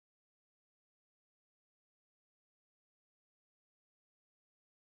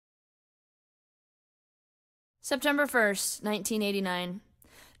September 1st, 1989.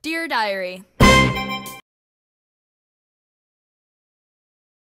 Dear Diary.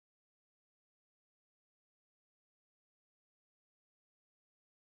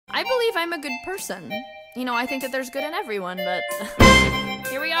 I believe I'm a good person. You know, I think that there's good in everyone, but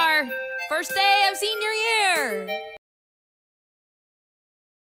here we are. First day of senior year!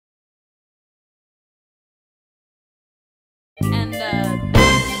 And,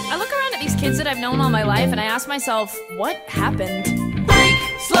 I look around at these kids that I've known all my life and I ask myself, what happened? Freak,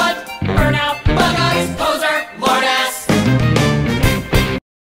 slut, burnout, bug eyes, poser, lord ass.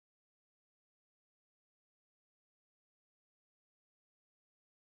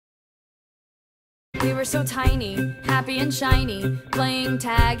 We were so tiny, happy and shiny, playing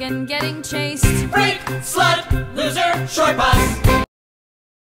tag and getting chased. Freak, slut, loser, short bus.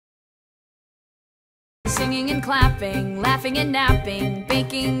 Singing and clapping, laughing and napping,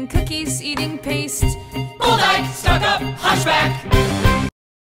 baking cookies, eating paste. Bull dyke, stuck up, hunchback.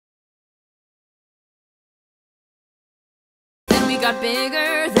 Then we got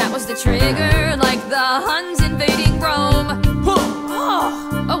bigger, that was the trigger, like the Huns invading Rome.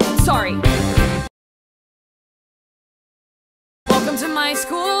 Oh, sorry. Welcome to my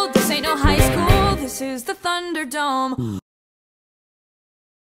school, this ain't no high school, this is the Thunderdome.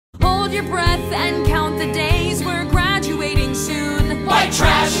 Hold your breath and count the days, we're graduating soon. White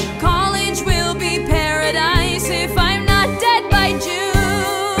trash. College will be paradise if I'm not dead by June.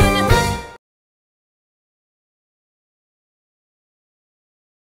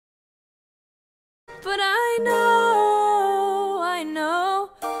 But I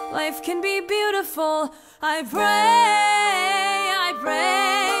know, life can be beautiful. I pray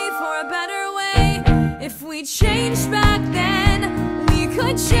for a better way. If we changed back then, we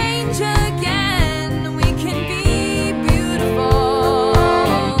could change again. We can be beautiful.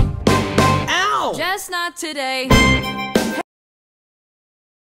 Ow! Just not today. Hey,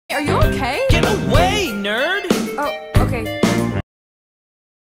 are you okay? Get away, nerd! Oh, okay.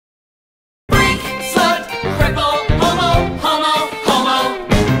 Freak, slut, cripple, homo, homo, homo.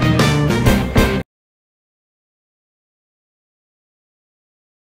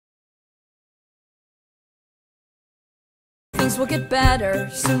 Things will get better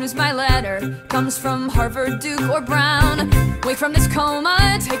soon as my letter comes from Harvard, Duke, or Brown. Wake from this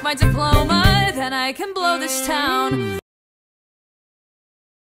coma, take my diploma, then I can blow this town.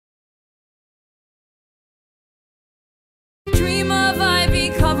 Dream of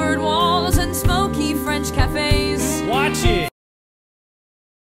ivy-covered walls and smoky French cafes. Watch it!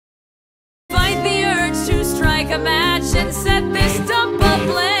 Fight the urge to strike a match and set this dump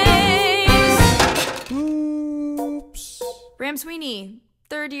ablaze. Oops. Bram Sweeney,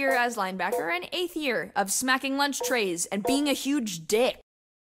 3rd year as linebacker and 8th year of smacking lunch trays and being a huge dick.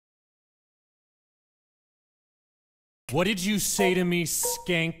 What did you say to me,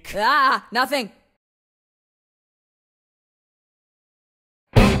 skank? Ah, nothing.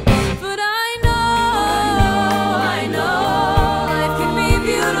 But I know, life can be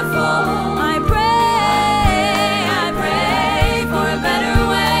beautiful. I pray for a better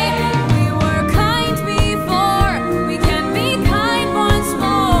way. We were kind before, we can be kind once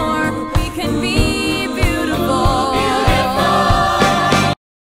more. We can be beautiful.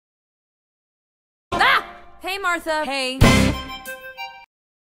 Ah! Hey, Martha. Hey.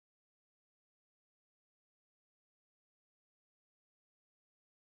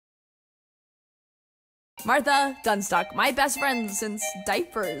 Martha Dunstock, my best friend since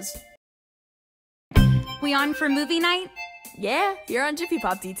diapers. We on for movie night? Yeah, you're on Jiffy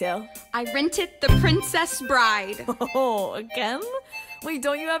Pop Detail. I rented The Princess Bride. Oh, again? Wait,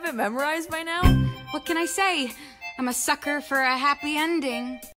 don't you have it memorized by now? What can I say? I'm a sucker for a happy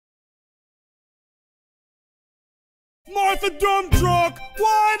ending. Martha Dumb Truck!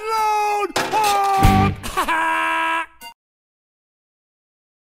 Wide load! Honk! Ha ha!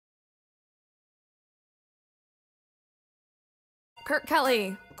 Kurt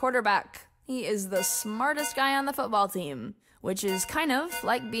Kelly, quarterback. He is the smartest guy on the football team, which is kind of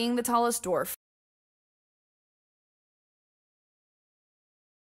like being the tallest dwarf.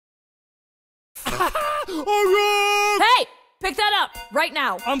 Hey! Pick that up! Right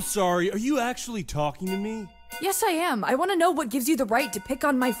now! I'm sorry, are you actually talking to me? Yes, I am. I want to know what gives you the right to pick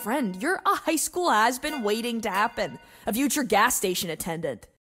on my friend. You're a high school has-been waiting to happen. A future gas station attendant.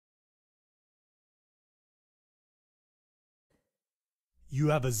 You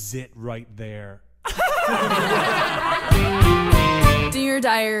have a zit right there. Dear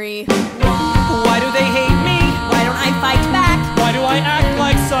Diary. Why do they hate me? Why don't I fight back? Why do I act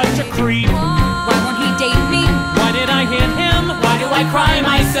like such a creep? Why won't he date me? Why did I hit him? Why do I cry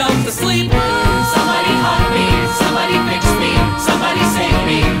myself to sleep? Somebody hug me.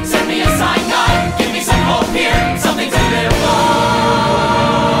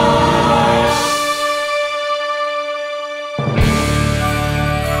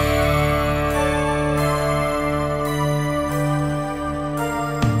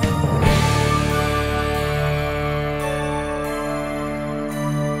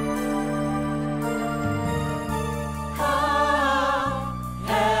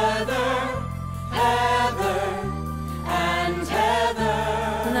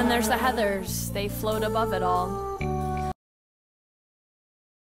 Heathers, they float above it all.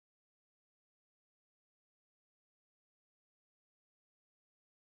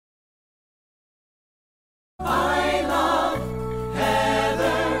 I love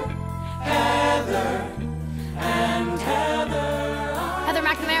Heather, Heather, and Heather. Heather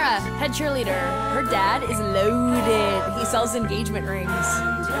McNamara, head cheerleader. Her dad is loaded. He sells engagement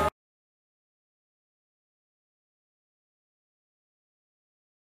rings.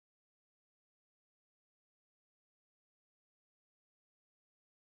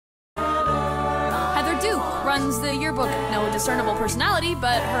 Heather Duke runs the yearbook. No discernible personality,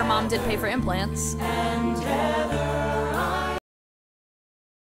 but her mom did pay for implants.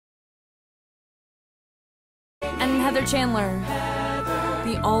 And Heather Chandler,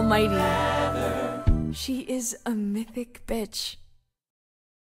 the almighty. She is a mythic bitch.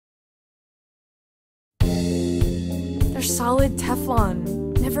 They're solid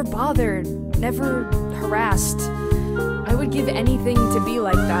Teflon. Never bothered, never harassed. I would give anything to be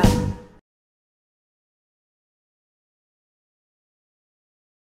like that.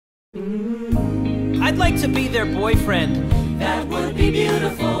 I'd like to be their boyfriend. That would be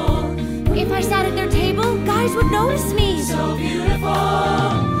beautiful, If I sat at their table, guys would notice me. so beautiful.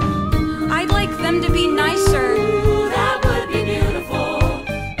 I'd like them to be nicer. Ooh, that would be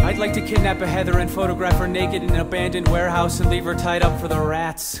beautiful. I'd like to kidnap a Heather and photograph her naked in an abandoned warehouse and leave her tied up for the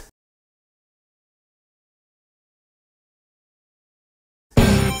rats.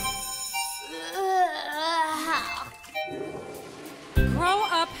 Grow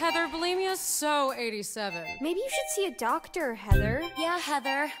up, Heather. Bulimia's so 87. Maybe you should see a doctor, Heather. Yeah,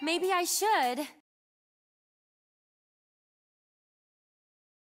 Heather, maybe I should.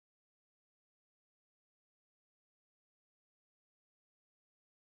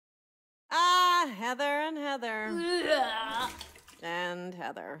 Ah, Heather and Heather. And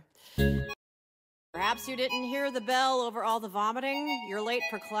Heather. Perhaps you didn't hear the bell over all the vomiting. You're late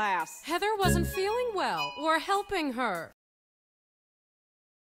for class. Heather wasn't feeling well. We're helping her.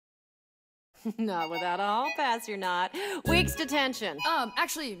 Not without a hall pass, you're not. Week's detention.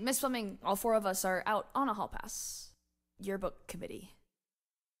 Actually, Miss Fleming, all four of us are out on a hall pass. Yearbook committee.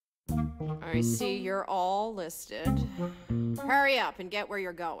 I see you're all listed. Hurry up and get where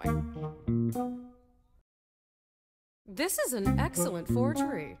you're going. This is an excellent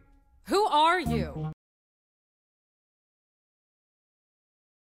forgery. Who are you?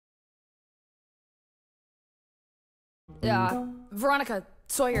 Veronica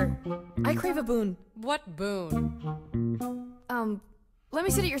Sawyer, I crave a boon. What boon? Let me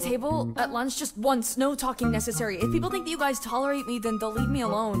sit at your table at lunch just once, no talking necessary. If people think that you guys tolerate me, then they'll leave me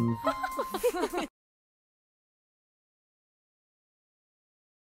alone.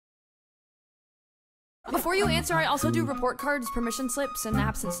 Before you answer, I also do report cards, permission slips, and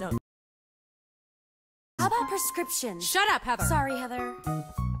absence notes. How about prescriptions? Shut up, Heather. Sorry, Heather.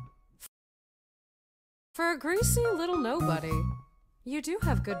 For a greasy little nobody, you do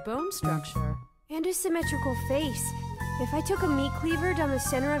have good bone structure. And a symmetrical face. If I took a meat cleaver down the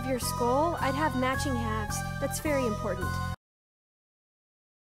center of your skull, I'd have matching halves. That's very important.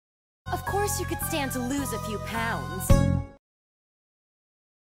 Of course you could stand to lose a few pounds.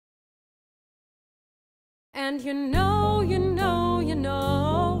 And you know,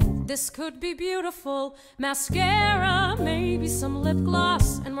 this could be beautiful. Mascara, maybe some lip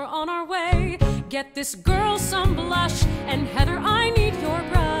gloss, and we're on our way. Get this girl some blush, and Heather, I need your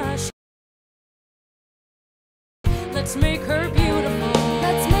brush. Let's make her beautiful.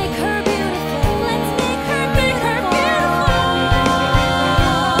 Let's make her beautiful. Let's make her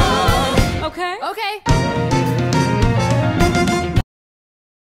beautiful. Okay? Okay.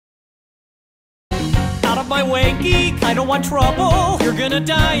 Out of my way, geek. I don't want trouble. You're gonna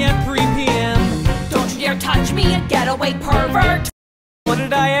die at 3 p.m. Don't you dare touch me, a getaway pervert. What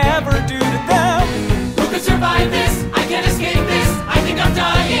did I ever do to them? Who can survive this? I can't escape this. I think I'm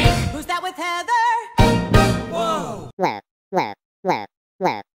dying. Who's that with Heather? Whoa.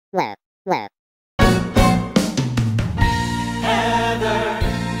 Heather,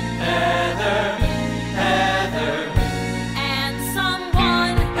 Heather, Heather, And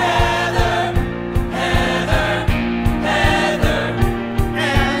someone. Heather, Heather, Heather,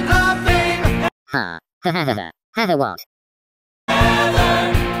 and a thing. Heather what?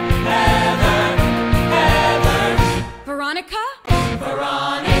 Heather, Heather, Heather, Veronica?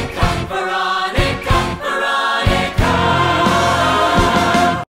 Veronica, Veronica, Veronica.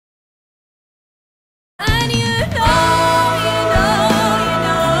 And you know,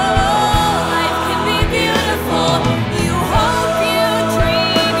 life can be beautiful. You hope, you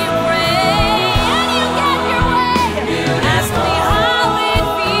dream, you pray, and you get your way. Ask me how it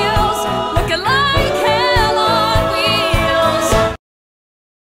feels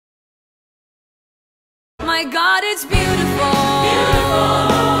my God, it's beautiful.